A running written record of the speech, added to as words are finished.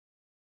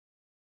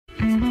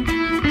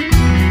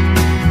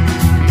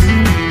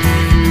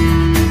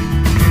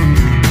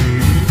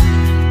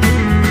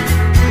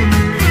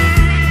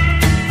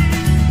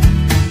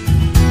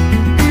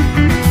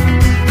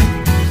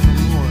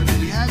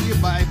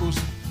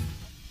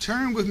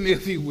Turn with me,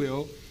 if you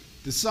will,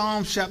 to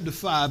Psalm chapter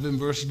 5 and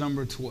verse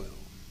number 12.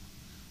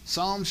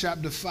 Psalm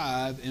chapter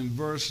 5 and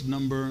verse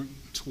number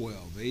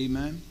 12.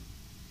 Amen.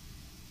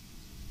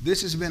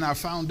 This has been our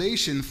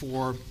foundation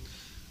for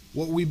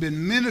what we've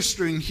been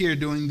ministering here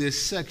during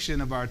this section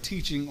of our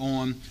teaching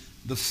on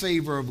the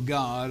favor of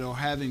God, or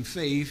having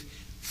faith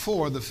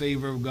for the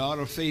favor of God,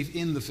 or faith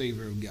in the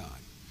favor of God.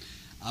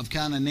 I've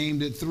kind of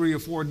named it 3 or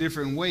 4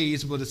 different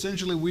ways, but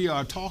essentially we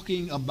are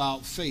talking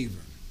about favor.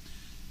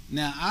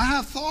 Now, I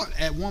have thought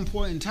at one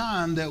point in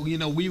time that,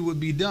 we would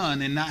be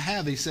done and not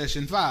have a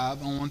session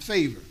 5 on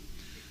favor.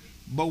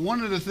 But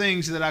one of the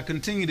things that I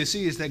continue to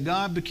see is that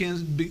God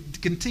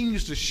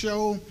continues to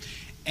show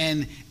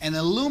and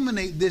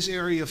illuminate this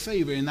area of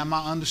favor, and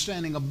my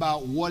understanding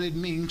about what it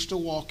means to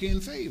walk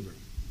in favor.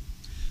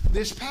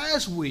 This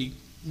past week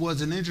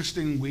was an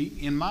interesting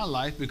week in my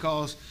life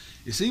because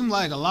it seemed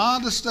like a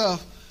lot of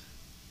stuff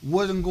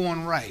wasn't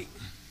going right.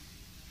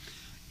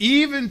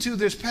 Even to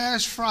this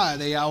past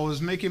Friday, I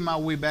was making my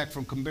way back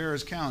from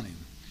Cabarrus County.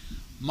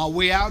 My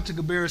way out to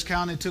Cabarrus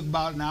County took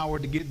about an hour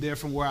to get there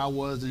from where I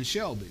was in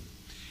Shelby.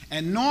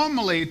 And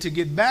normally to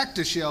get back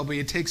to Shelby,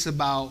 it takes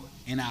about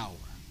an hour.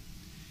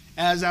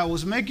 As I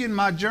was making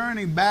my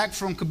journey back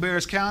from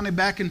Cabarrus County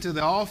back into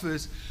the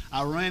office,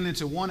 I ran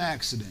into one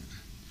accident.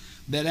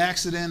 That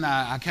accident,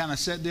 I kind of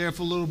sat there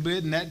for a little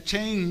bit, and that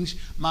changed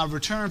my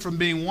return from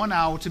being 1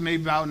 hour to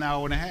maybe about an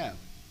hour and a half.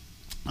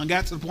 I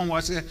got to the point where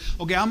I said,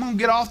 okay, I'm going to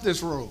get off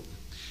this road,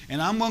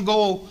 and I'm going to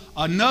go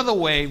another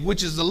way,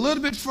 which is a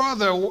little bit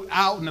further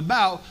out and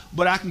about,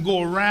 but I can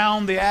go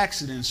around the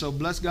accident. So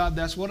bless God,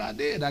 that's what I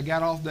did. I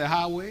got off the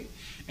highway,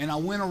 and I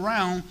went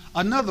around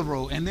another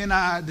road, and then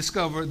I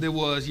discovered there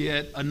was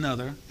yet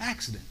another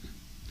accident.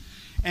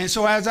 And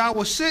so as I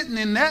was sitting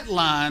in that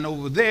line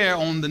over there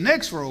on the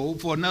next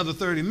road for another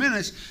 30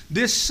 minutes,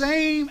 this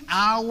same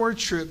hour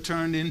trip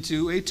turned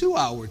into a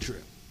 2-hour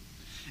trip.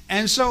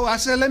 And so I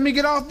said, let me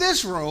get off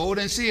this road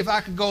and see if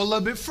I could go a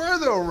little bit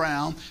further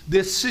around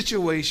this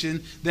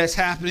situation that's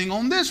happening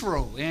on this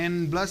road.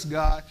 And bless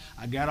God,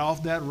 I got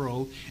off that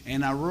road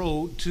and I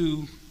rode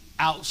to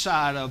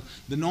outside of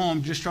the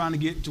norm, just trying to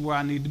get to where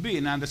I need to be.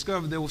 And I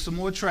discovered there was some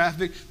more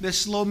traffic that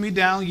slowed me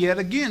down yet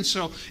again.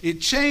 So it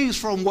changed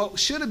from what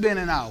should have been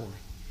an hour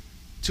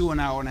to an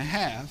hour and a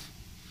half,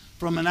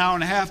 from an hour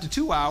and a half to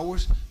 2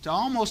 hours, to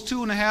almost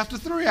 2.5 to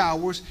 3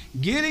 hours,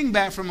 getting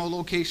back from a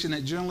location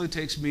that generally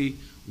takes me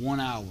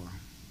 1 hour.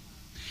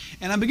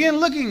 And I began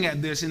looking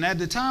at this, and by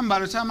the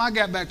time I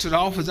got back to the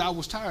office, I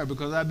was tired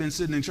because I've been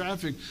sitting in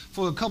traffic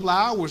for a couple of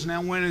hours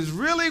now when it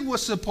really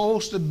was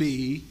supposed to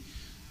be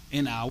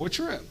an hour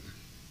trip.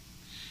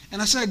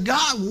 And I said,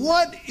 God,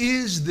 what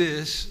is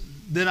this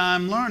that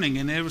I'm learning?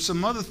 And there were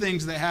some other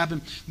things that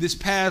happened this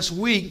past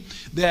week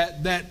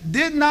that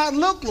did not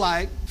look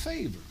like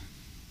favor.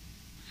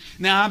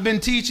 Now, I've been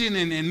teaching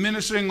and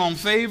ministering on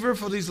favor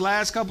for these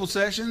last couple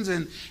sessions,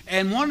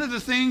 and one of the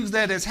things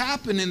that has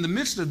happened in the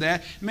midst of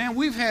that, man,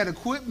 we've had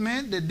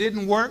equipment that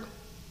didn't work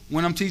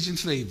when I'm teaching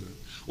favor.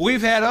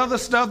 We've had other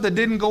stuff that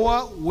didn't go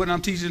up when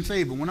I'm teaching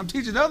favor. When I'm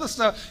teaching other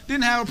stuff,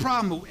 didn't have a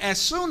problem. As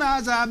soon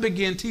as I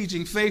began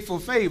teaching faith for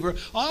favor,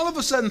 all of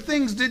a sudden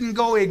things didn't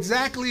go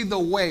exactly the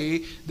way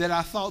that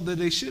I thought that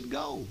they should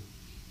go.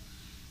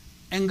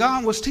 And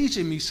God was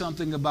teaching me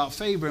something about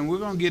favor, and we're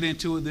going to get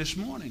into it this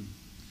morning.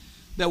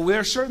 That there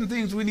are certain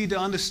things we need to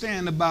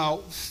understand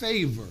about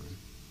favor.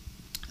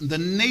 The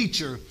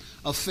nature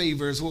of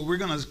favor is what we're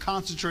going to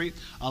concentrate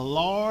a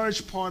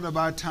large part of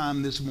our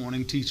time this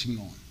morning teaching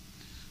on.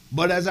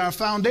 But as our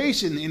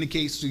foundation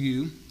indicates to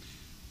you,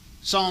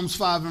 Psalms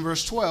 5 and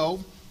verse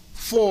 12,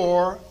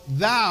 for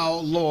thou,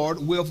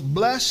 Lord, wilt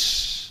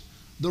bless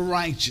the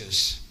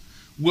righteous.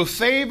 With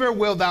favor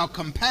wilt thou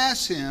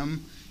compass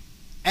him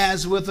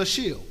as with a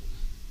shield.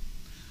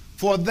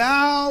 For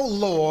thou,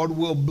 Lord,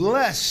 wilt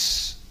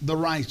bless the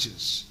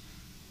righteous.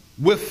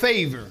 With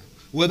favor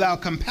wilt thou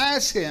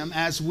compass him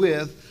as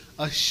with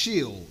a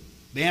shield.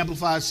 The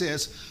Amplified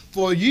says,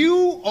 for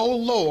you, O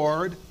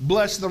Lord,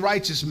 bless the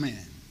righteous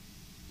man.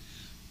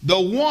 The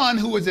one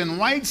who is in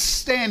right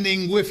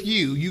standing with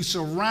you, you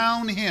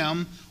surround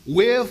him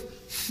with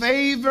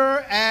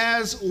favor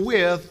as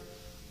with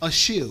a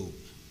shield.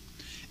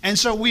 And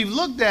so we've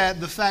looked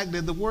at the fact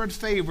that the word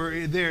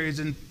favor there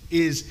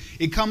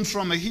it comes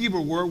from a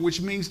Hebrew word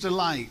which means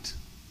delight.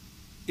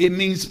 It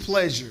means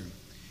pleasure.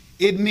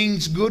 It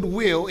means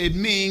goodwill. It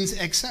means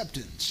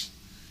acceptance.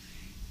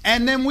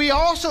 And then we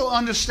also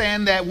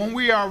understand that when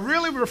we are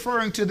really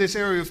referring to this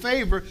area of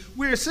favor,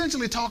 we're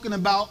essentially talking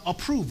about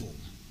approval.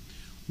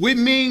 We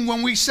mean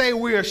when we say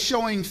we are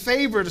showing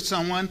favor to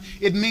someone,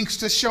 it means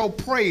to show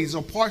praise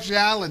or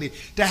partiality,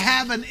 to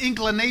have an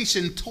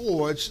inclination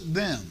towards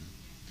them.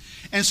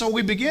 And so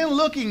we begin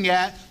looking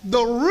at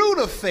the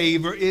root of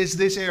favor is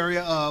this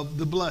area of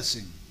the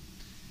blessing.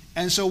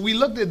 And so we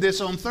looked at this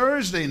on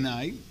Thursday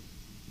night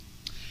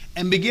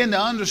and began to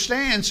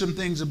understand some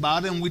things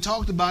about it, and we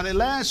talked about it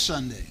last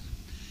Sunday.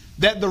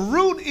 that the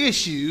root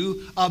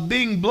issue of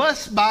being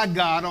blessed by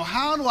God, or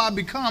how do I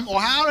become, or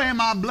how am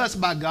I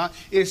blessed by God,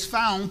 is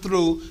found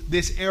through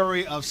this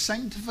area of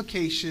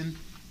sanctification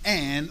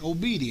and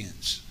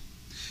obedience.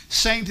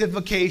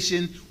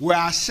 Sanctification, where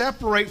I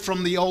separate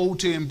from the old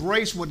to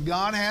embrace what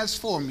God has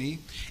for me,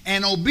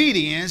 and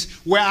obedience,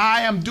 where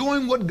I am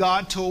doing what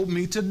God told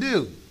me to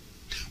do.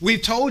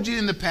 We've told you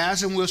in the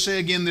past, and we'll say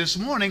again this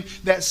morning,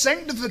 that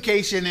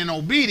sanctification and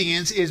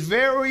obedience is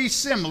very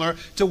similar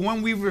to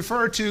when we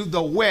refer to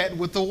the wet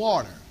with the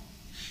water.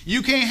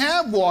 You can't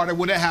have water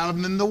without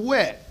having the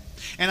wet.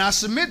 And I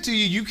submit to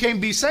you, you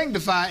can't be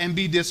sanctified and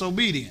be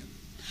disobedient.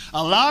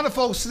 A lot of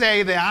folks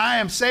say that I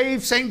am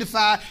saved,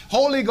 sanctified,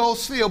 Holy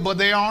Ghost filled, but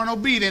they aren't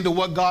obedient to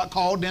what God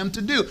called them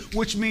to do,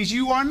 which means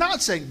you are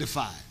not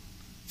sanctified,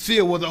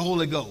 filled with the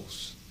Holy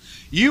Ghost.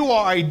 You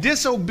are a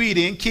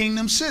disobedient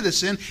kingdom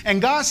citizen,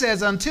 and God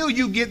says until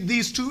you get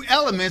these two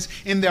elements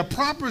in their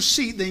proper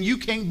seat, then you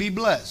can't be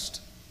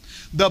blessed.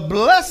 The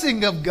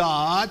blessing of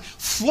God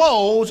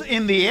flows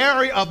in the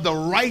area of the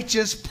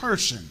righteous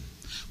person.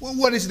 Well,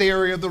 what is the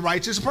area of the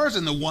righteous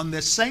person? The one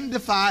that's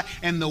sanctified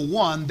and the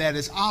one that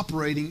is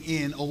operating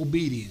in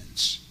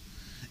obedience.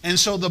 And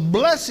so the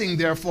blessing,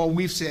 therefore,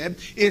 we've said,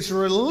 is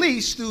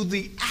released through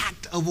the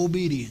act of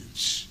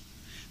obedience.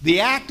 The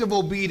act of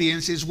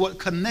obedience is what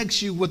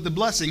connects you with the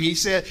blessing. He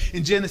said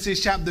in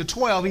Genesis chapter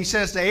 12, he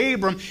says to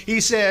Abram, he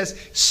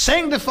says,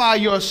 sanctify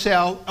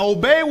yourself,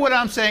 obey what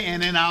I'm saying,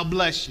 and then I'll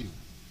bless you.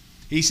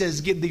 He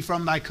says, get thee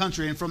from thy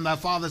country and from thy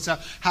father's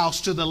house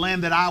to the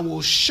land that I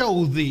will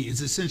show thee, is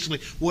essentially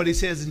what he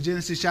says in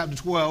Genesis chapter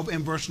 12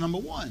 and verse number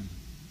 1.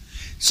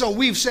 So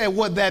we've said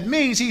what that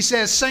means. He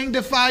says,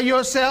 sanctify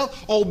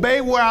yourself, obey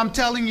where I'm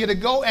telling you to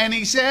go. And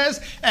he says,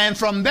 and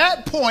from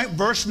that point,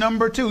 verse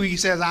number 2, he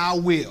says, I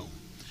will.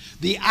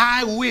 The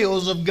I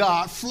wills of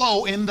God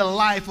flow in the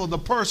life of the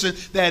person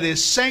that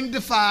is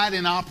sanctified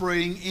and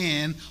operating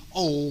in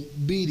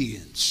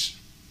obedience.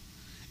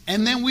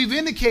 And then we've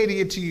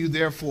indicated to you,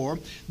 therefore,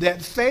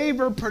 that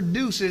favor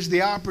produces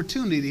the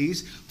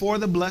opportunities for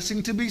the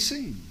blessing to be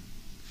seen.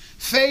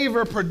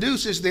 Favor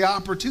produces the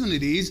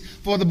opportunities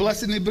for the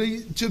blessing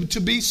to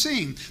be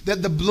seen.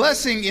 That the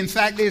blessing, in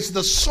fact, is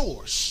the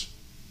source.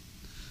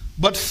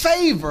 But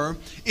favor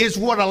is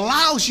what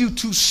allows you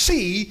to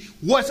see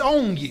what's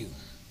on you.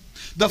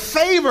 The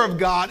favor of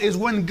God is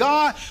when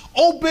God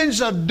opens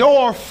a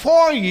door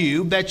for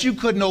you that you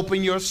couldn't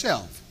open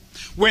yourself.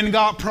 When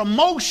God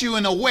promotes you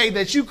in a way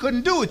that you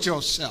couldn't do it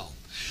yourself.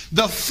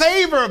 The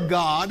favor of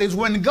God is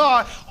when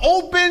God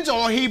opens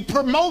or he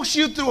promotes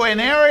you through an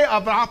area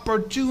of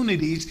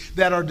opportunities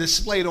that are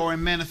displayed or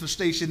in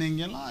manifestation in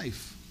your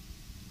life.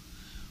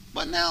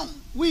 But now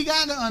we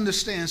got to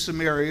understand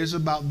some areas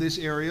about this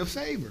area of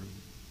favor.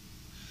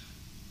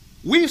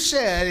 We've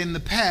said in the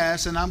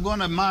past, and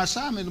my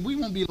assignment, we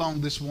won't be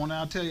long this morning.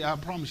 I'll tell you, I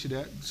promise you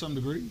that to some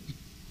degree,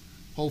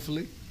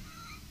 hopefully.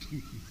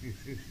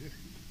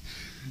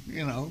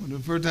 You know, the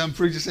first time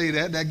preachers say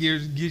that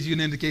gives you an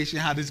indication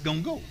how this is going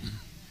to go.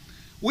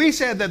 We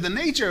said that the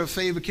nature of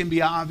favor can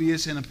be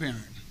obvious and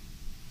apparent.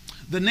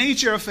 The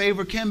nature of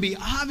favor can be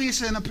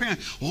obvious and apparent.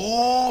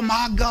 Oh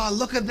my God,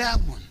 look at that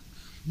one.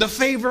 The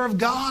favor of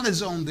God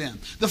is on them.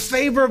 The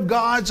favor of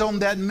God's on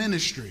that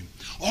ministry.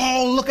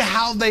 Oh, look at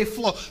how they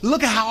flow.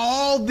 Look at how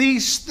all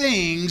these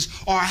things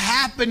are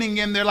happening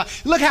in their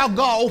life. Look how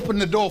God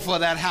opened the door for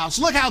that house.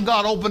 Look how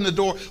God opened the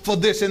door for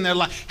this in their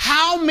life.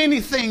 How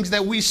many things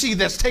that we see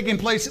that's taking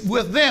place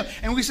with them,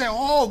 and we say,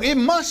 oh, it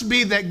must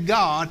be that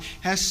God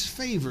has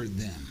favored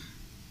them.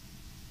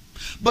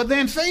 But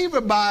then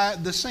favor by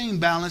the same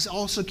balance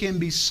also can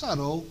be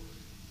subtle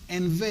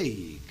and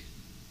vague.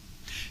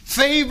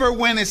 Favor,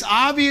 when it's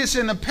obvious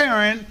and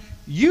apparent,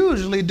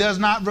 usually does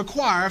not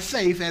require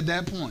faith at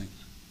that point.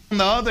 On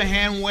the other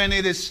hand, when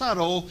it is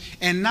subtle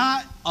and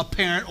not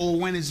apparent, or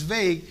when it's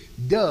vague,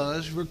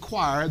 does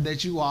require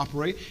that you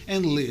operate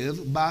and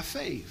live by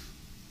faith.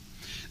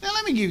 Now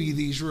let me give you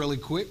these really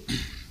quick.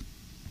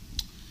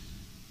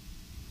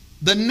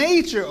 The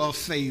nature of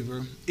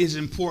favor is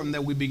important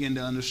that we begin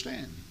to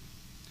understand.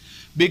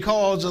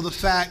 Because of the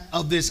fact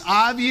of this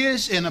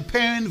obvious and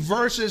apparent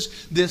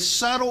versus this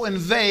subtle and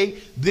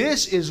vague,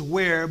 this is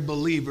where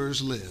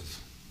believers live.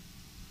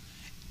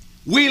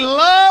 We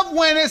love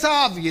when it's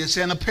obvious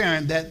and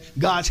apparent that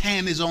God's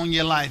hand is on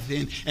your life.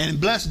 And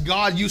bless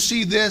God, you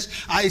see this.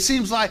 It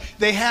seems like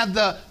they have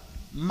the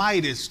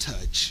Midas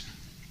touch.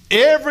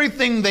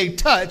 Everything they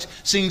touch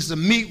seems to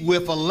meet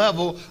with a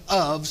level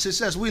of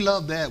success. We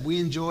love that. We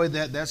enjoy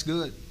that. That's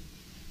good.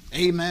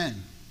 Amen.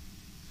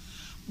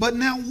 But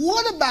now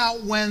what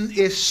about when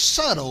it's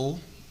subtle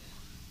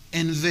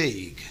and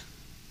vague?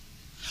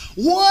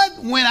 What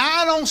when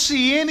I don't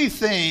see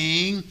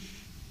anything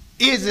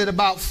is it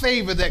about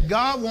favor that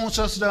God wants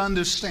us to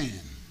understand?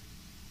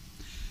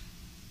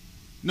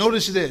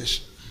 Notice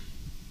this.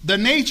 The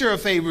nature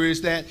of favor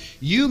is that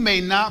you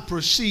may not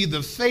perceive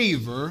the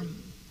favor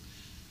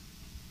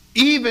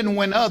even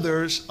when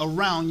others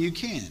around you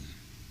can.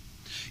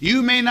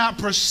 You may not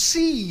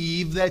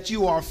perceive that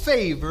you are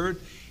favored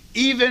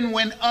even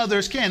when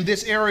others can.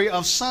 This area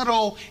of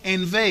subtle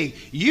and vague.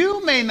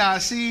 You may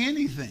not see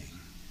anything.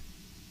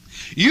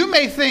 You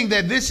may think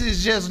that this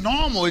is just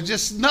normal. It's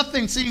just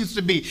nothing seems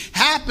to be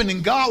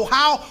happening. God,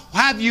 how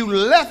have you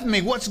left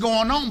me? What's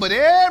going on? But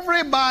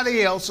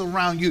everybody else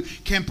around you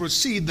can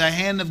perceive the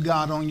hand of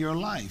God on your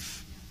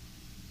life.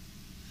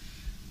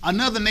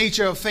 Another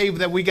nature of favor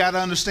that we got to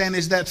understand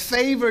is that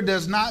favor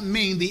does not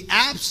mean the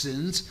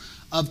absence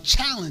of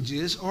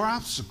challenges or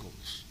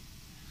obstacles.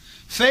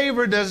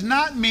 Favor does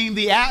not mean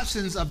the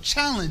absence of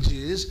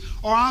challenges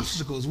or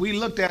obstacles. We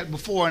looked at it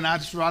before, and I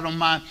don't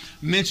mind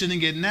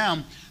mentioning it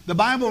now. The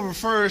Bible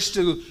refers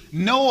to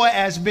Noah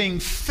as being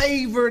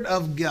favored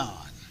of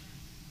God.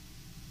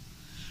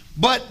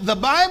 But the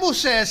Bible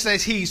says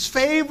that he's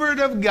favored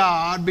of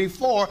God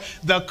before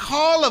the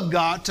call of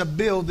God to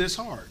build this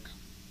ark.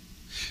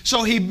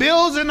 So he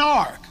builds an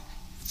ark,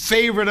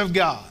 favored of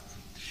God.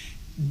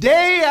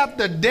 Day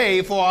after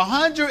day, for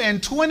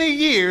 120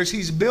 years,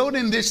 he's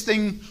building this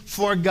thing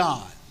for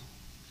God.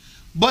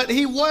 But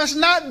he was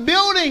not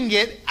building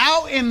it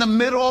out in the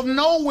middle of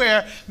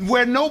nowhere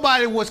where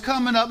nobody was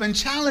coming up and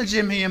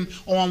challenging him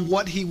on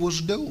what he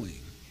was doing.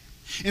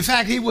 In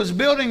fact, he was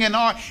building an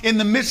ark in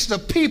the midst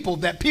of people,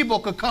 that people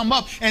could come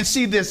up and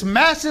see this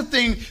massive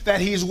thing that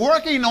he's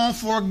working on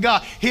for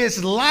God.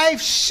 His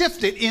life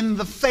shifted in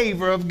the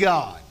favor of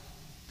God.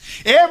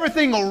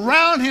 Everything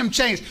around him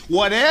changed.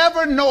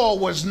 Whatever Noah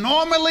was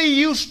normally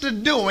used to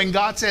doing,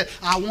 God said,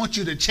 I want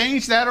you to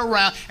change that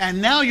around.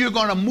 And now you're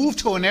going to move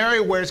to an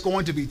area where it's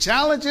going to be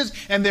challenges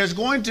and there's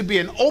going to be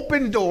an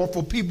open door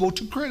for people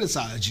to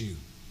criticize you.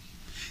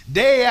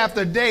 Day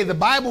after day, the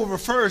Bible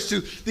refers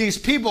to these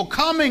people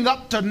coming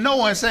up to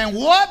Noah and saying,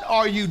 what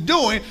are you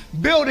doing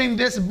building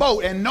this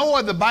boat? And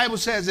Noah, the Bible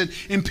says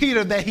in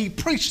Peter that he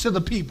preached to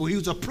the people. He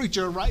was a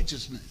preacher of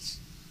righteousness.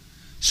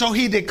 So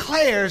he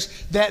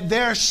declares that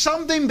there's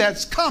something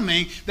that's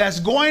coming, that's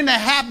going to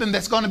happen,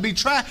 that's going to be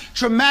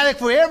traumatic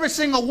for every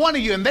single one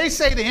of you. And they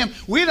say to him,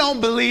 we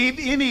don't believe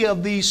any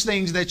of these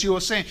things that you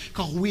are saying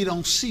because we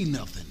don't see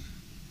nothing.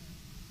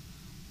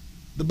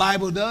 The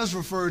Bible does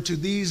refer to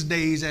these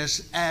days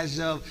as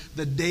of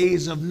the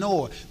days of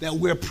Noah, that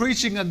we're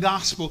preaching a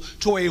gospel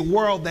to a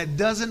world that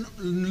doesn't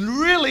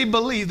really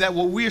believe that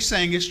what we're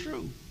saying is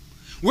true.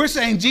 We're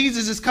saying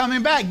Jesus is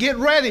coming back. Get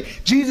ready.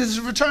 Jesus is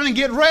returning.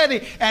 Get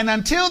ready. And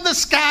until the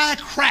sky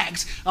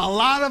cracks, a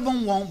lot of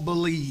them won't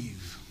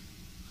believe.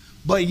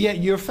 But yet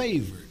you're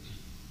favored.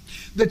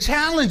 The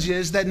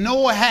challenges that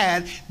Noah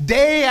had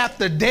day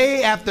after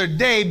day after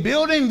day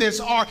building this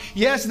ark,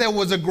 yes, there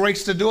was a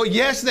grace to do it.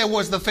 Yes, there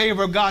was the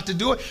favor of God to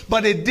do it.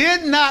 But it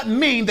did not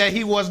mean that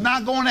he was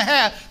not going to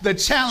have the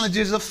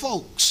challenges of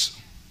folks.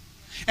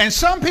 And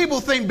some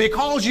people think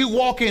because you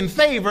walk in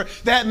favor,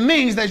 that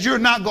means that you're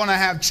not going to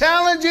have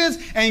challenges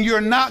and you're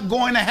not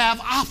going to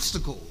have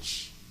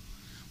obstacles.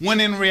 When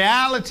in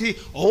reality,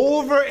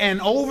 over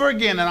and over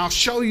again, and I'll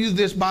show you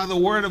this by the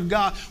word of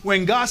God,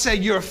 when God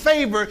said you're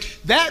favored,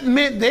 that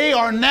meant they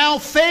are now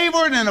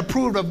favored and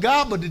approved of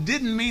God, but it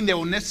didn't mean they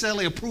were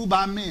necessarily approved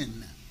by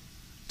men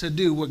to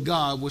do what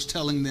God was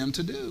telling them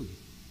to do.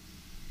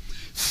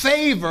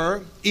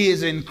 Favor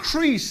is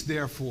increased,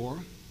 therefore.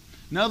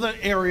 Another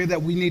area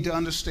that we need to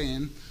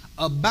understand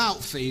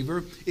about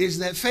favor is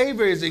that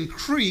favor is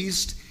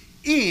increased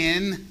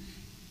in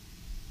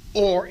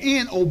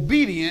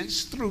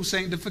obedience through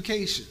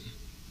sanctification.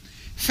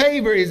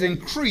 Favor is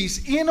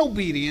increased in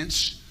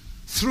obedience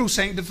through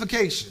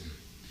sanctification.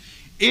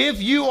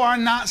 If you are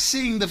not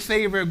seeing the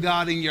favor of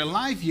God in your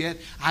life yet,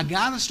 I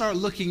got to start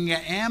looking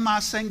at, am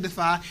I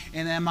sanctified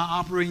and am I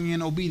operating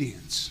in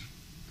obedience?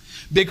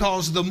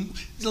 Because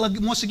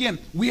once again,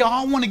 we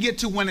all want to get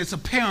to when it's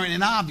apparent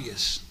and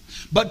obvious.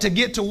 But to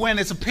get to when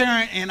it's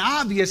apparent and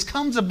obvious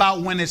comes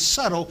about when it's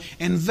subtle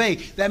and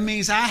vague. That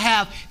means I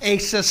have a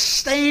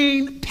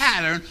sustained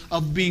pattern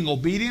of being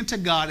obedient to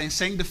God and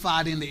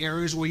sanctified in the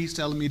areas where he's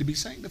telling me to be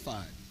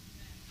sanctified.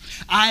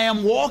 I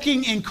am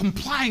walking in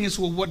compliance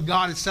with what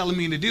God is telling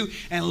me to do.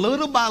 And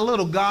little by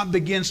little, God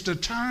begins to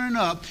turn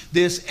up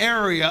this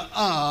area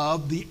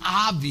of the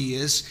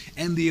obvious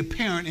and the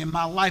apparent in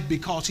my life,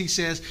 because he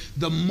says,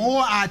 the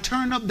more I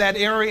turn up that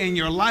area in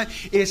your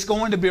life, it's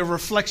going to be a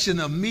reflection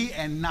of me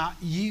and not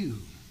you.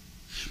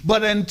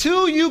 But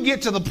until you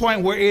get to the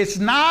point where it's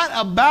not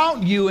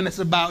about you and it's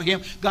about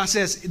him, God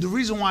says the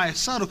reason why it's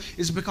subtle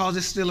is because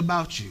it's still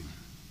about you.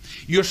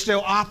 You're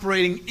still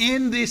operating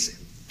in this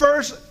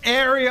first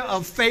area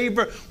of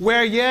favor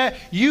where,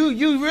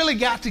 you really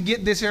got to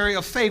get this area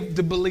of faith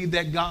to believe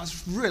that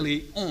God's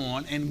really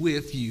on and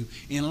with you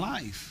in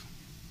life.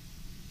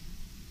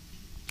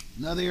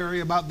 Another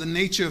area about the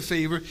nature of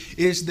favor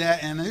is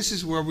that, and this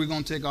is where we're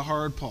going to take a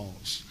hard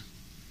pause.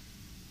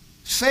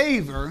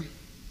 Favor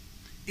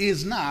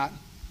is not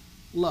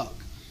luck.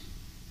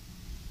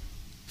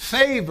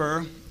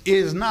 Favor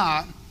is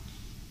not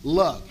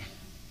luck.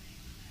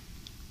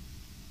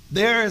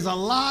 There is a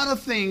lot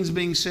of things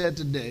being said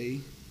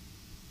today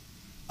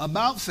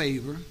about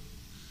favor,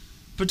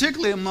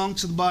 particularly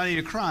amongst the body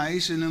of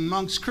Christ and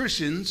amongst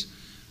Christians,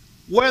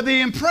 where the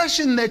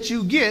impression that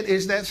you get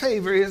is that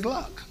favor is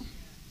luck.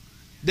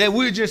 that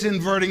we're just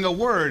inverting a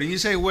word. And you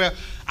say, well,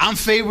 I'm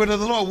favored of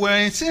the Lord.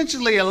 Well,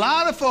 essentially, a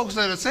lot of folks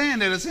that are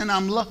saying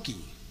I'm lucky.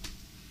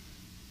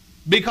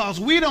 Because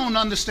we don't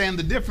understand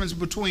the difference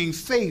between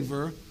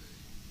favor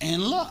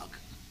and luck.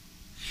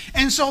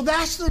 And so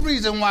that's the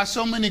reason why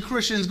so many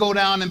Christians go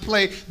down and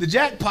play the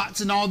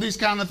jackpots and all these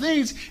kind of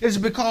things, is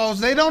because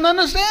they don't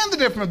understand the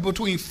difference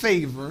between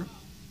favor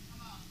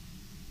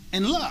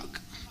and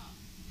luck.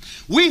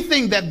 We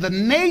think that the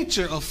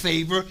nature of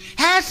favor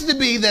has to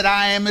be that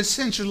I am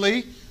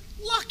essentially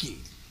lucky.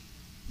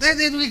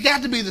 It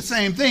got to be the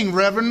same thing,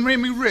 Reverend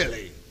Remy,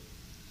 really.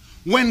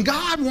 When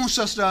God wants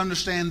us to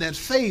understand that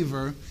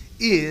favor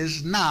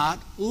is not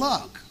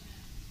luck.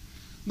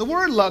 The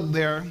word luck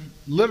there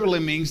literally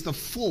means the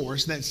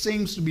force that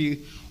seems to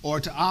be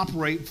or to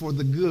operate for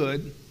the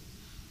good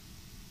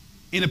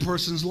in a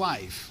person's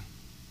life,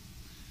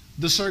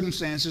 the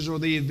circumstances or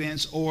the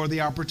events or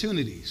the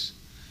opportunities.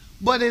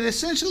 But it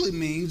essentially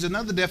means,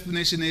 another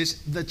definition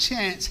is the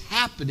chance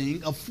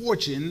happening of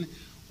fortune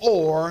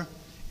or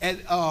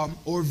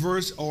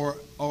adverse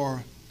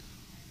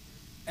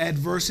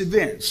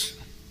events.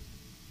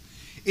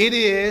 It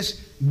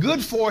is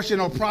good fortune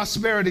or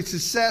prosperity,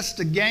 success,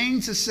 to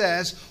gain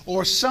success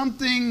or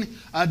something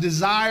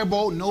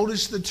desirable.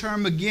 Notice the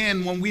term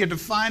again when we are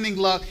defining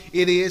luck,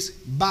 it is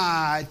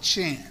by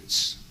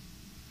chance.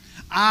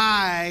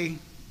 I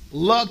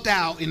lucked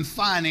out in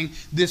finding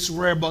this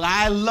rare book.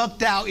 I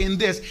lucked out in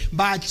this.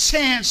 By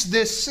chance,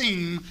 this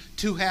seemed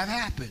to have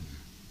happened.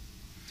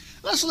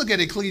 Let's look at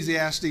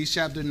Ecclesiastes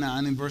chapter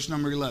 9 and verse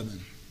number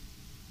 11.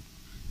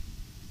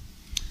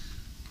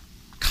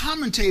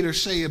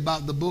 Commentators say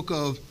about the book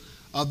of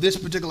this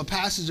particular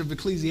passage of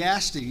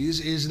Ecclesiastes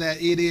is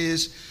that it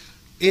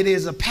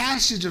is a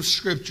passage of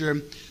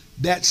scripture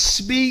that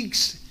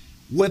speaks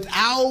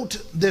without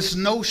this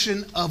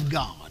notion of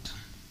God.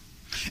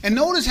 And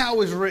notice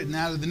how it's written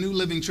out of the New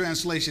Living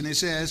Translation. It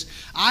says,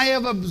 I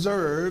have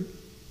observed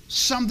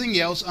something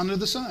else under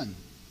the sun.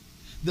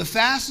 The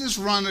fastest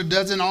runner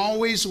doesn't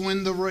always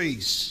win the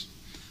race.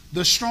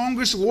 The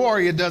strongest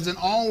warrior doesn't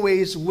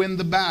always win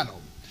the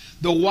battle.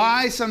 The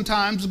wise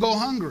sometimes go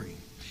hungry,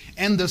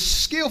 and the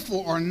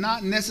skillful are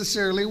not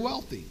necessarily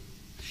wealthy.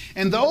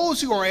 And those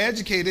who are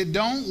educated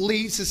don't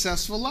lead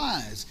successful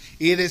lives.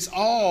 It is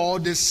all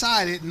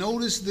decided,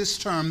 notice this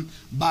term,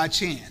 by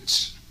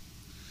chance.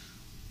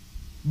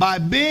 By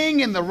being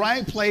in the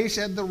right place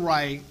at the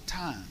right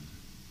time.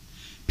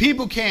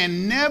 People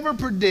can never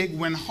predict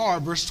when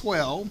verse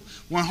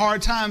 12, when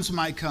hard times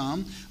might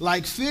come,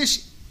 like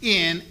fish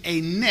in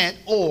a net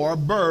or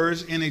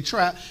birds in a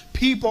trap.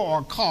 People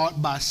are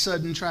caught by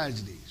sudden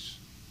tragedies.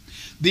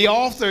 The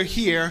author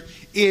here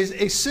is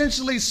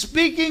essentially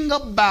speaking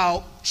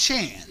about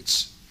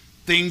chance.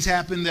 Things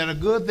happen that are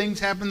good, things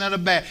happen that are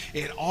bad.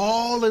 It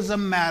all is a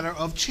matter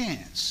of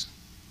chance.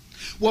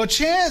 Well,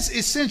 chance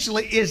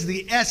essentially is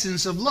the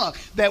essence of luck.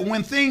 That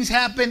when things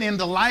happen in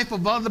the life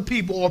of other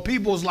people or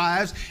people's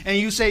lives and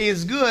you say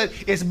it's good,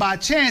 it's by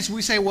chance,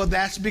 we say, well,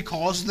 that's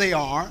because they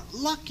are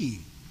lucky.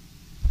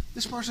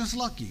 This person's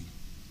lucky.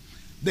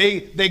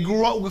 They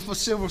grew up with a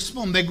silver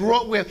spoon. They grew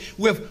up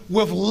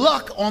with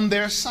luck on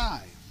their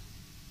side.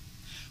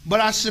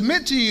 But I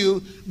submit to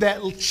you that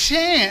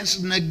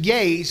chance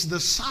negates the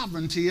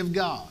sovereignty of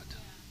God.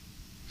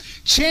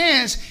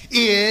 Chance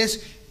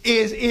is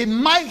it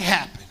might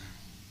happen.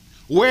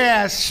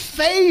 Whereas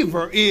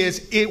favor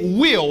is it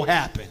will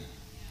happen.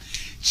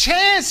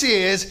 Chance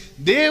is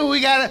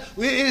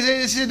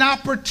it's an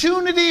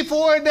opportunity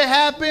for it to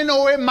happen,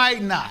 or it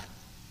might not.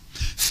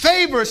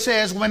 Favor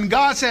says when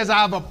God says,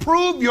 I've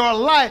approved your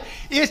life,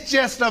 it's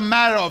just a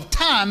matter of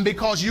time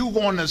because you're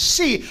going to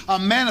see a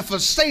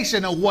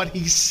manifestation of what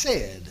he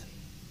said.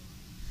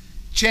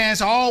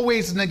 Chance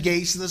always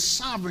negates the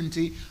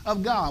sovereignty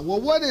of God. Well,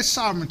 what is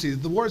sovereignty?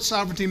 The word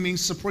sovereignty means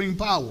supreme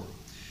power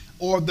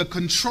or the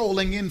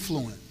controlling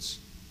influence.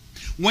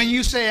 When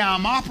you say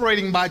I'm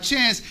operating by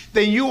chance,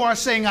 then you are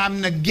saying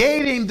I'm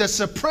negating the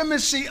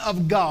supremacy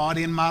of God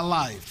in my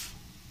life.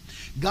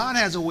 God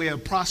has a way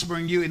of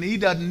prospering you, and he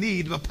doesn't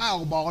need a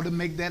Powerball to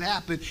make that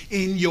happen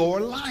in your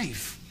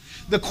life.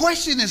 The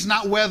question is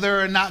not whether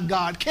or not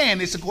God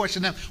can. It's a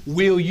question of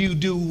will you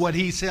do what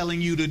he's telling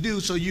you to do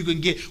so you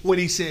can get what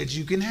he said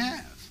you can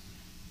have.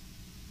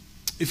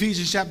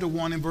 Ephesians chapter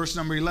 1 and verse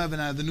number 11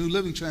 out of the New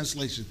Living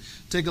Translation.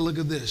 Take a look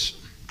at this.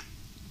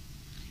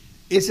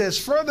 It says,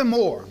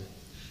 furthermore,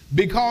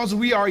 because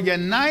we are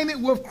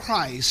united with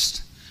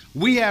Christ,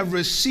 we have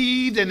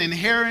received an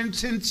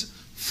inheritance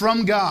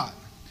from God.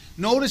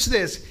 Notice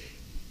this,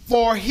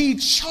 for he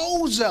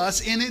chose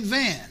us in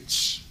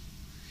advance,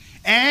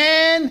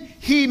 and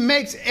he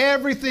makes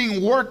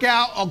everything work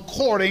out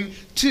according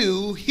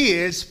to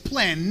his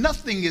plan.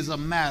 Nothing is a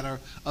matter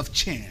of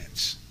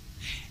chance.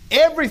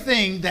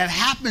 Everything that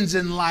happens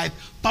in life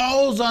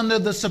falls under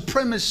the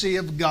supremacy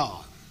of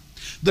God.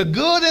 The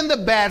good and the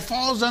bad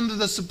falls under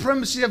the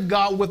supremacy of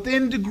God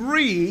within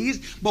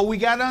degrees, but we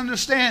got to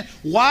understand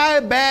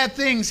why bad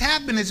things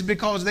happen is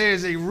because there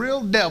is a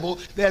real devil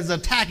that's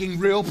attacking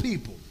real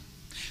people.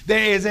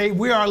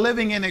 We are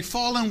living in a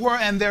fallen world,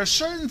 and there are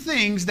certain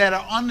things that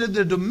are under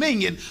the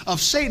dominion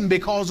of Satan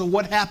because of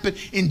what happened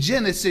in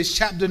Genesis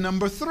chapter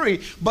number 3.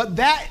 But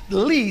that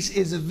lease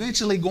is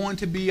eventually going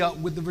to be up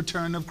with the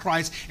return of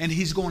Christ, and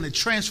he's going to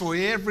transfer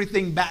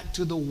everything back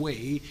to the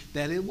way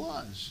that it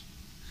was.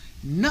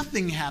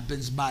 Nothing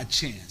happens by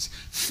chance.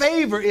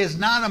 Favor is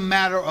not a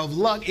matter of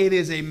luck. It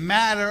is a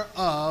matter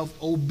of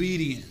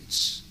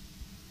obedience.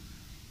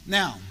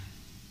 Now,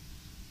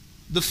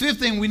 the fifth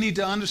thing we need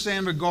to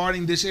understand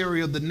regarding this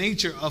area of the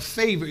nature of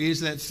favor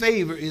is that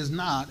favor is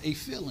not a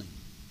feeling.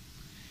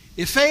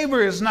 If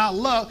favor is not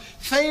luck,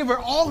 favor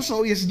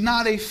also is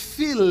not a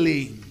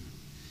feeling.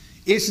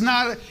 It's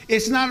not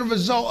a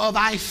result of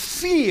I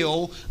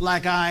feel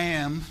like I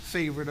am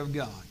favored of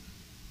God.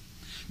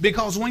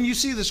 Because when you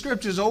see the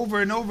scriptures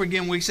over and over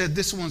again where he said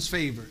this one's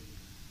favored,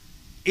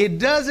 it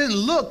doesn't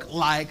look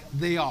like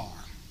they are.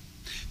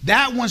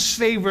 That one's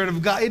favored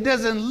of God. It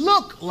doesn't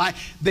look like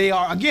they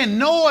are. Again,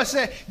 God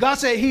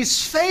said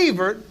he's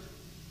favored,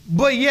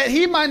 but yet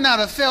he might not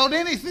have felt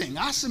anything.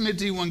 I submit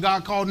to you, when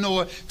God called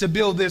Noah to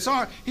build this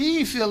ark, he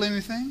didn't feel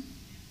anything.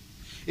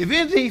 If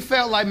anything, he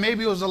felt like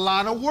maybe it was a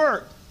lot of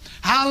work.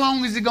 How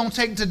long is it going to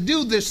take to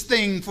do this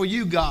thing for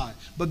you, God?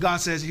 But God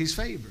says he's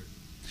favored.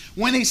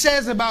 When he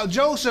says about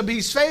Joseph,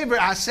 he's favored,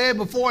 I said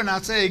before and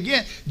I'll say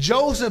again,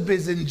 Joseph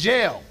is in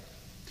jail.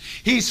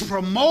 He's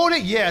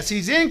promoted, yes.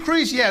 He's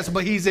increased, yes,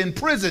 but he's in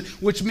prison,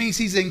 which means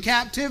he's in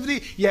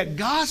captivity. Yet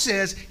God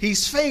says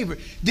he's favored.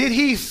 Did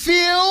he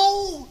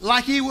feel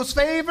like he was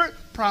favored?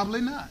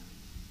 Probably not.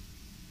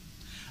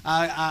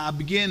 I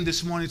began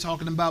this morning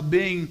talking about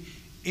being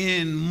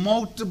in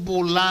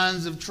multiple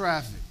lines of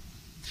traffic.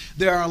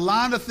 There are a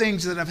lot of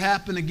things that have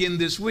happened again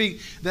this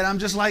week that I'm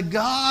just like,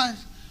 God,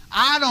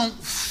 I don't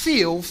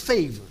feel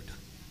favored.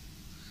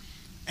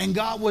 And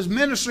God was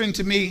ministering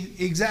to me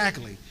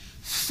exactly.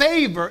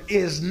 Favor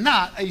is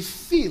not a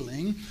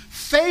feeling.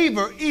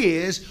 Favor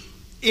is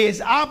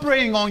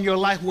operating on your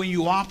life when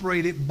you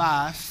operate it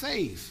by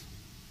faith.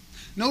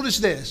 Notice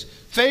this.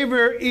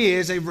 Favor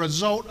is a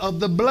result of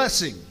the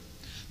blessing.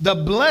 The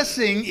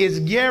blessing is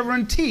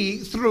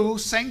guaranteed through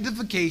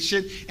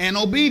sanctification and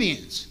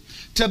obedience.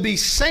 To be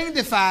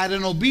sanctified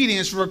in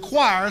obedience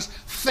requires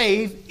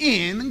faith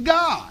in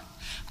God.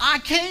 I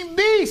can't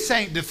be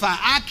sanctified.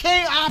 I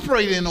can't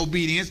operate in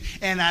obedience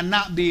and I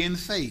not be in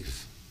faith.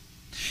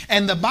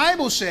 And the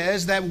Bible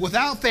says that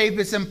without faith,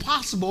 it's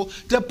impossible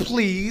to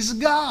please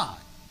God.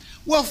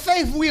 Well,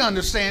 faith, we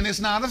understand,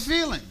 is not a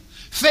feeling.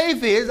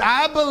 Faith is,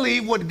 I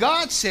believe what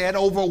God said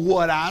over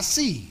what I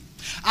see.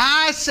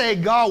 I say,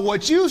 God,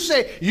 what you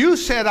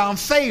said I'm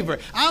favored.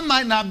 I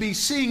might not be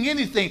seeing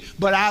anything,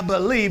 but I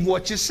believe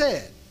what you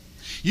said.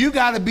 You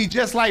got to be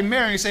just like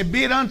Mary and say,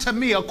 be it unto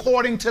me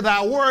according to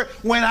thy word.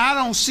 When I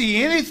don't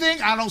see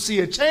anything, I don't see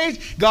a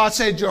change, God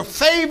said you're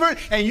favored,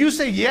 and you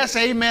say, yes,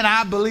 amen,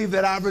 I believe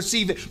that I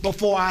receive it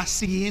before I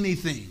see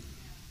anything.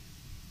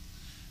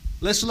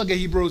 Let's look at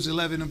Hebrews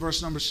 11 and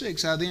verse number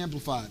 6, out of the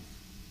Amplified.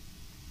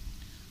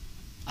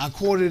 I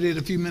quoted it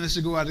a few minutes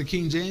ago out of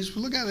King James.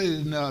 Look at it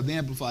in the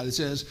Amplified. It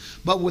says,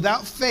 but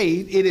without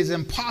faith, it is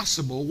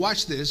impossible,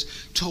 watch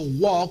this, to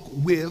walk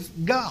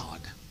with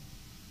God.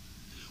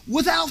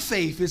 Without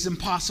faith, it's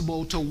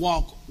impossible to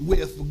walk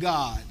with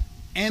God.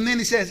 And then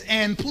he says,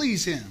 and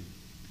please him.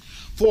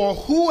 For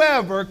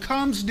whoever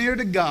comes near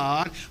to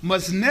God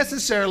must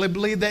necessarily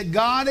believe that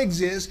God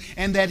exists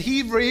and that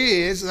he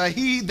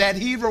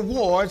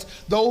rewards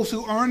those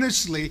who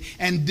earnestly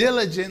and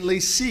diligently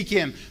seek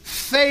him.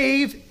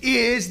 Faith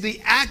is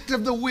the act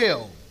of the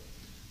will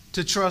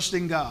to trust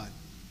in God.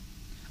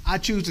 I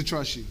choose to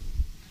trust you.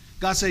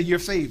 God said, you're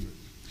favored.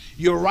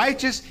 You're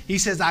righteous. He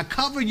says, I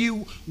cover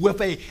you with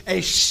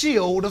a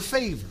shield of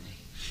favor.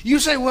 You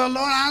say, well,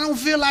 Lord, I don't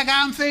feel like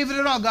I'm favored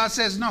at all. God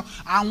says, no,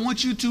 I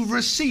want you to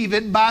receive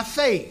it by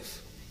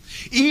faith.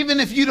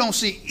 Even if you don't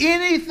see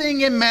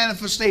anything in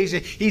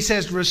manifestation, he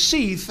says,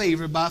 receive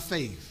favor by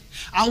faith.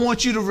 I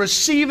want you to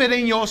receive it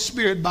in your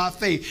spirit by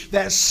faith.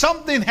 That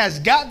something has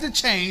got to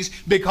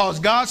change because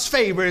God's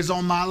favor is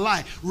on my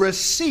life.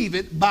 Receive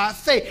it by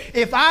faith.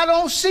 If I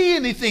don't see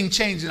anything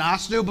changing, I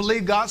still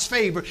believe God's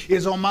favor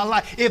is on my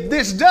life. If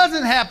this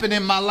doesn't happen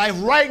in my life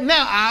right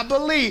now, I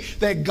believe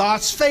that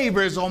God's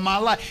favor is on my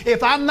life.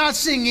 If I'm not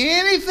seeing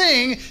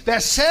anything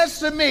that says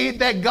to me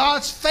that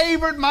God's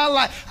favored my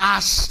life, I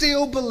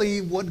still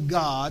believe what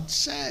God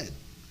said.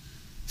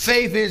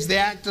 Faith is the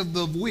act of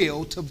the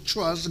will to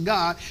trust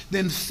God.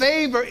 Then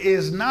favor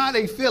is not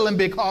a feeling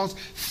because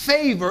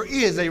favor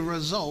is a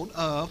result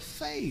of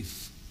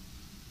faith.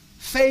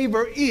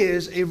 Favor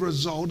is a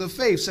result of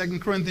faith. 2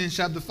 Corinthians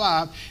chapter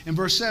 5 and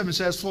verse 7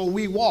 says, for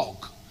we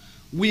walk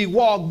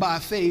by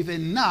faith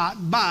and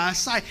not by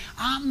sight.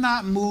 I'm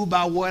not moved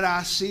by what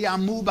I see.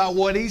 I'm moved by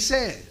what he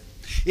said.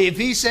 If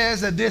he says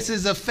that this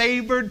is a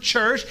favored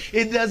church,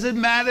 it doesn't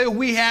matter if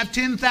we have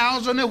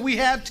 10,000, if we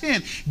have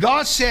 10.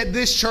 God said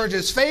this church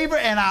is favored,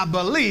 and I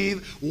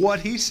believe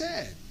what he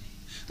said.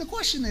 The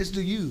question is,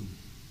 do you?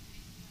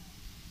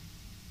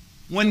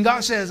 When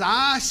God says,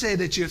 I say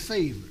that you're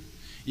favored,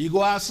 you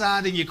go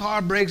outside and your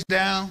car breaks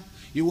down,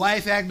 Your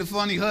wife acting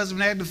funny, your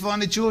husband acting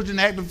funny, children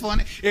acting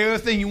funny,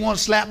 everything you want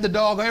to slap the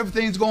dog,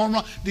 everything's going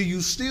wrong. Do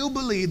you still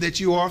believe that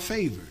you are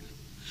favored?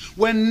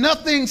 When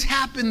nothing's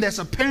happened that's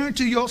apparent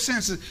to your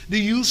senses, do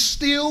you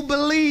still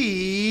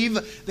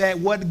believe that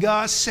what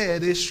God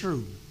said is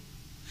true?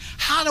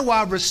 How do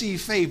I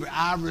receive favor?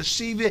 I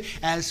receive it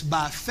as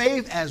by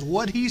faith, as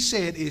what he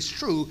said is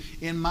true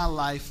in my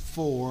life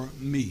for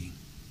me.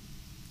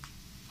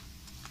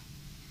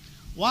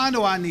 Why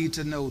do I need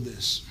to know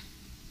this?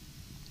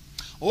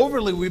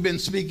 Overly, we've been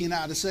speaking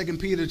out of 2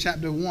 Peter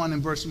chapter 1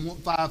 and verse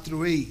 5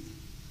 through 8.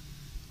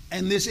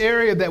 And this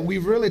area that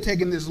we've really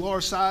taken this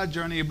Lord's side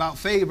journey about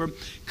favor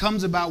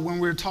comes about when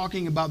we're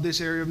talking about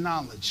this area of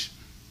knowledge.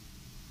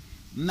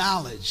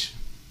 Knowledge.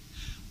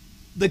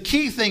 The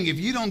key thing, if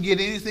you don't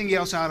get anything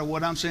else out of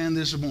what I'm saying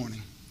this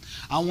morning,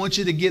 I want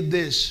you to get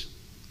this.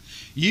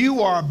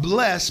 You are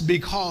blessed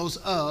because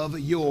of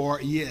your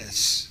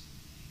yes.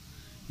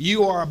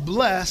 You are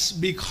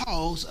blessed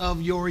because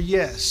of your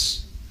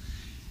yes.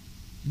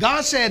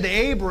 God said to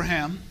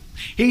Abraham,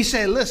 he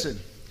said, listen,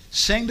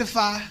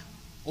 sanctify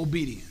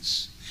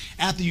obedience.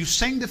 After you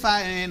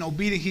sanctify and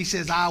obedience, he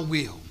says, I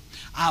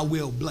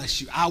will bless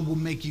you. I will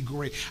make you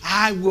great.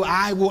 I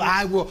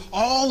will.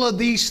 All of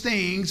these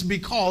things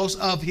because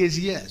of his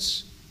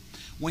yes.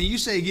 When you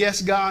say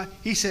yes, God,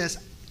 he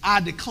says,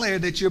 I declare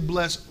that you're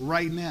blessed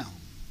right now.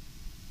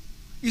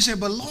 You say,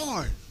 but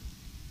Lord,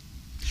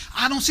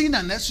 I don't see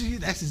nothing.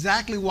 That's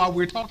exactly why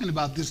we're talking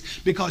about this.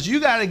 Because you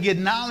got to get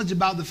knowledge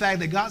about the fact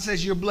that God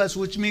says you're blessed,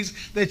 which means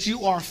that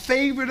you are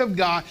favored of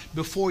God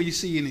before you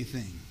see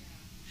anything.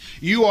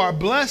 You are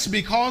blessed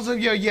because of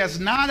your yes,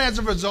 not as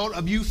a result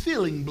of you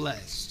feeling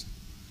blessed.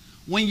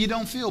 When you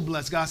don't feel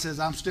blessed, God says,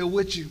 I'm still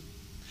with you.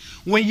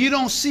 When you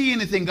don't see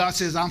anything, God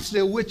says, I'm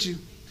still with you.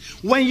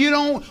 When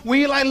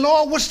you're like,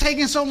 Lord, what's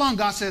taking so long?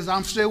 God says,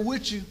 I'm still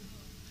with you.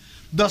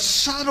 The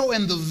subtle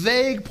and the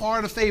vague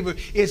part of favor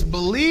is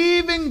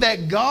believing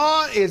that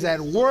God is at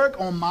work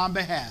on my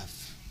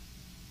behalf.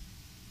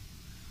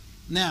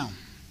 Now,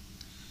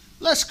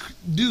 let's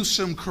do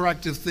some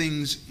corrective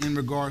things in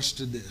regards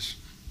to this.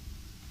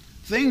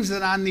 Things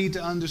that I need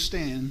to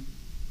understand,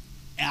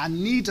 and I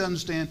need to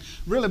understand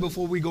really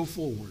before we go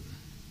forward,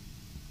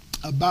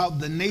 about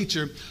the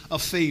nature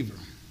of favor.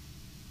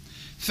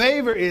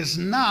 Favor is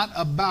not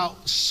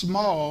about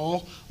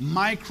small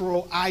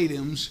micro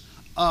items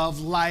of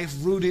life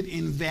rooted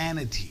in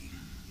vanity.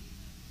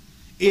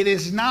 It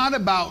is not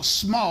about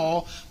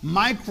small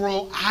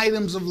micro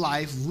items of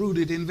life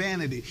rooted in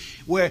vanity.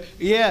 Where,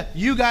 yeah,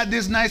 you got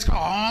this nice car,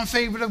 oh, I'm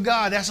favored of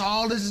God. That's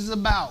all this is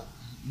about.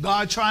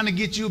 God trying to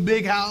get you a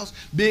big house,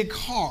 big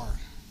car.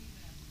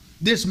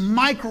 This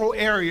micro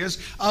areas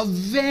of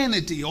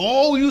vanity.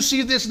 Oh, you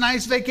see this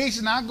nice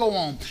vacation I go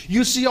on.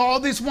 You see all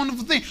this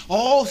wonderful thing.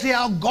 Oh, see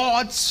how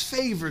God's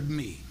favored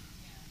me.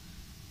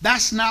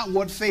 That's not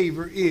what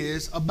favor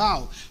is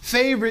about.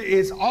 Favor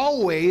is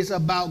always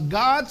about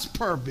God's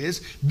purpose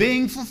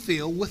being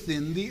fulfilled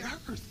within the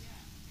earth.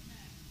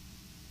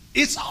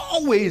 It's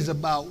always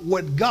about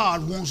what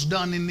God wants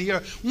done in the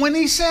earth. When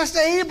he says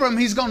to Abram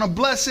he's going to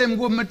bless him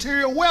with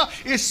material wealth,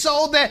 it's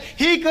so that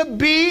he could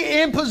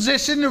be in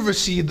position to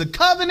receive the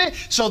covenant,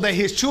 so that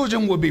his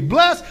children would be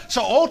blessed,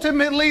 so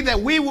ultimately that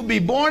we will be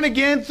born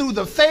again through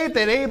the faith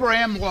that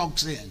Abraham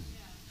walks in.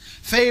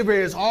 Favor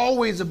is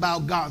always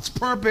about God's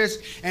purpose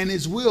and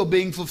his will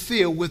being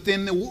fulfilled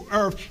within the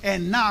earth,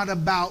 and not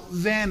about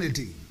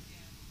vanity.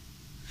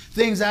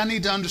 Things I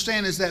need to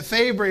understand is that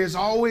favor is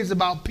always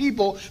about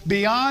people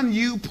beyond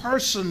you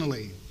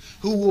personally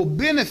who will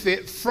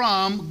benefit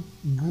from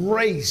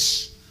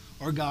grace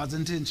or God's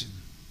intention.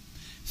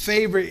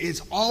 Favor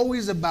is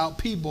always about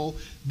people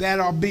that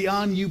are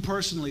beyond you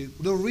personally.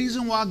 The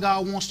reason why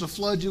God wants to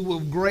flood you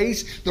with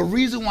grace, the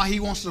reason why he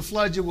wants to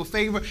flood you with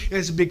favor,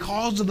 is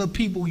because of the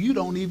people you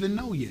don't even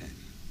know yet.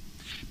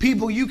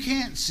 People you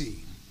can't see.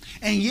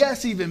 And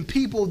yes, even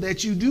people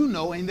that you do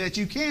know and that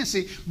you can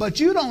see,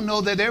 but you don't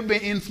know that they're being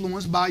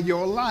influenced by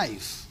your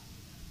life,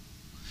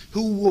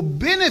 who will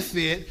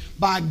benefit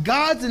by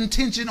God's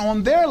intention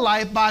on their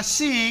life by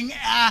seeing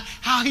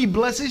how he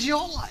blesses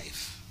your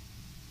life.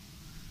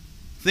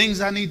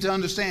 Things I need to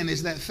understand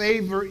is that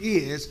favor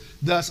is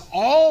thus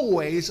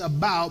always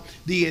about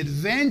the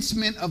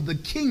advancement of the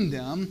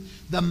kingdom,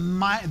 the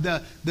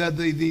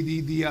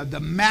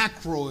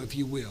macro, if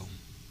you will,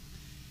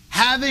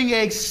 having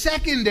a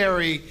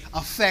secondary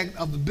effect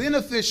of the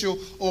beneficial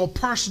or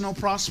personal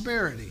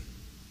prosperity.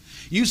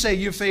 You say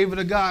you're favored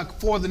of God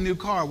for the new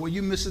car. Well,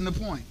 you're missing the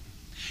point.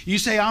 You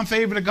say I'm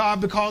favored of God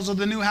because of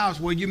the new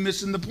house. Well, you're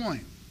missing the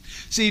point.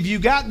 See, if you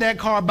got that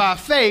car by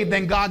faith,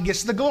 then God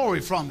gets the glory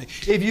from it.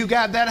 If you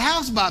got that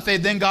house by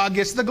faith, then God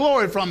gets the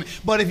glory from it.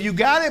 But if you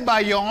got it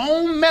by your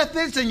own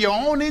methods and your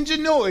own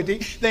ingenuity,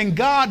 then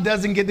God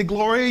doesn't get the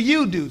glory,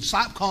 you do.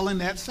 Stop calling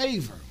that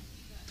favor.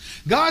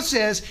 God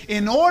says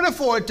in order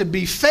for it to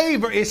be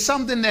favor, it's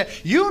something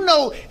that, you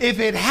know, if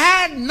it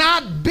had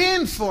not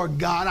been for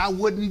God, I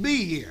wouldn't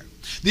be here.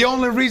 The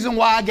only reason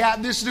why I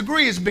got this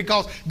degree is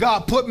because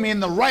God put me in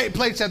the right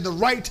place at the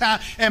right time,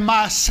 and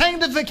my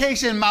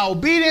sanctification, my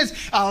obedience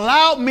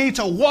allowed me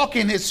to walk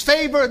in his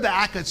favor, that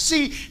I could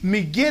see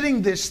me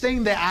getting this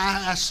thing that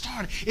I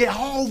started. It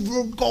all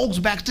goes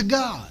back to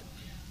God.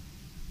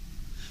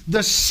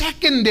 The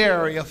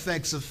secondary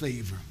effects of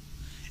favor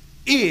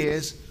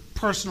is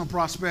personal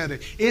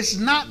prosperity. It's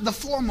not the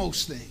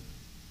foremost thing.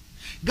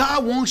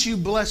 God wants you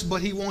blessed,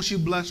 but he wants you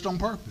blessed on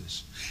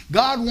purpose.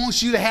 God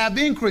wants you to have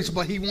increase,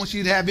 but he wants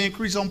you to have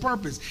increase on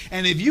purpose.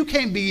 And if you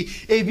can't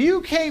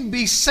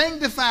be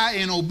sanctified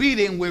and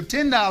obedient with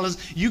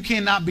 $10, you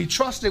cannot be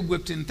trusted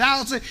with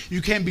 10,000.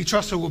 You can't be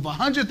trusted with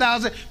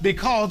 100,000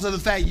 because of the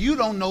fact you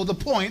don't know the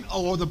point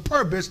or the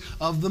purpose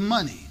of the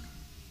money.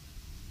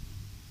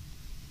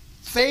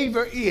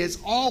 Favor is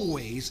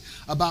always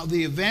about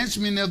the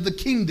advancement of the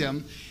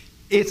kingdom.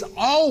 It's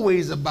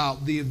always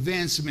about the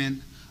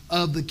advancement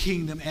of the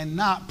kingdom and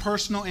not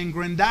personal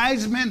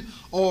aggrandizement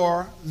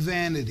or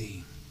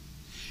vanity.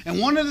 And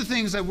one of the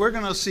things that we're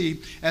going to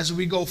see as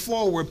we go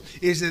forward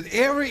is that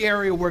every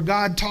area where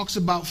God talks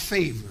about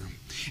favor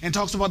and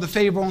talks about the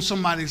favor on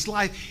somebody's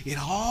life, it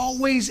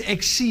always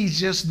exceeds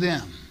just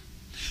them.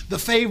 The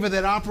favor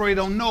that operated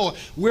on Noah,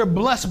 we're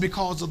blessed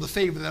because of the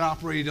favor that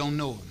operated on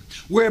Noah.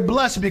 We're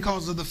blessed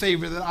because of the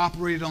favor that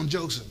operated on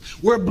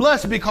Joseph. We're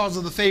blessed because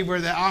of the favor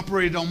that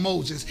operated on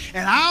Moses.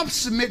 And I'll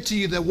submit to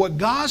you that what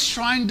God's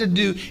trying to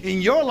do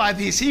in your life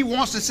is he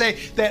wants to say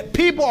that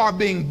people are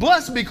being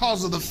blessed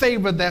because of the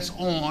favor that's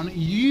on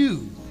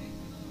you.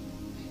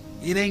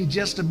 It ain't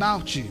just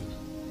about you,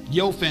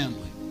 your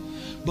family.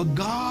 But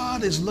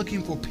God is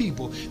looking for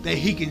people that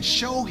he can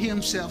show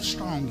himself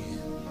strong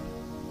in.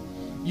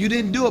 You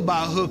didn't do it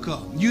by a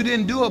hookup. You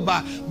didn't do it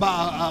by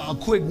a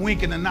quick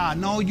wink and a nod.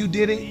 No, you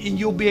did it, and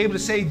you'll be able to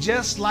say,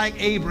 just like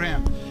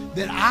Abraham,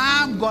 that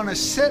I'm going to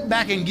sit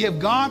back and give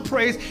God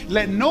praise.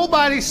 Let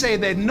nobody say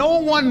that no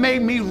one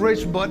made me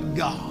rich but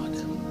God.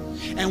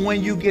 And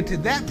when you get to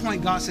that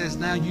point, God says,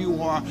 now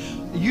you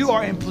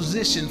are in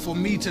position for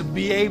me to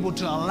be able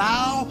to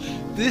allow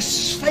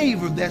this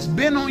favor that's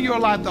been on your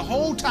life the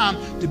whole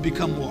time to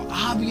become more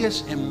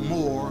obvious and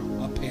more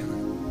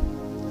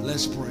apparent.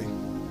 Let's pray.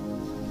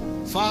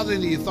 Father,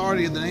 in the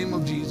authority of the name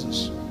of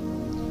Jesus,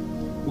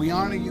 we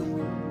honor you.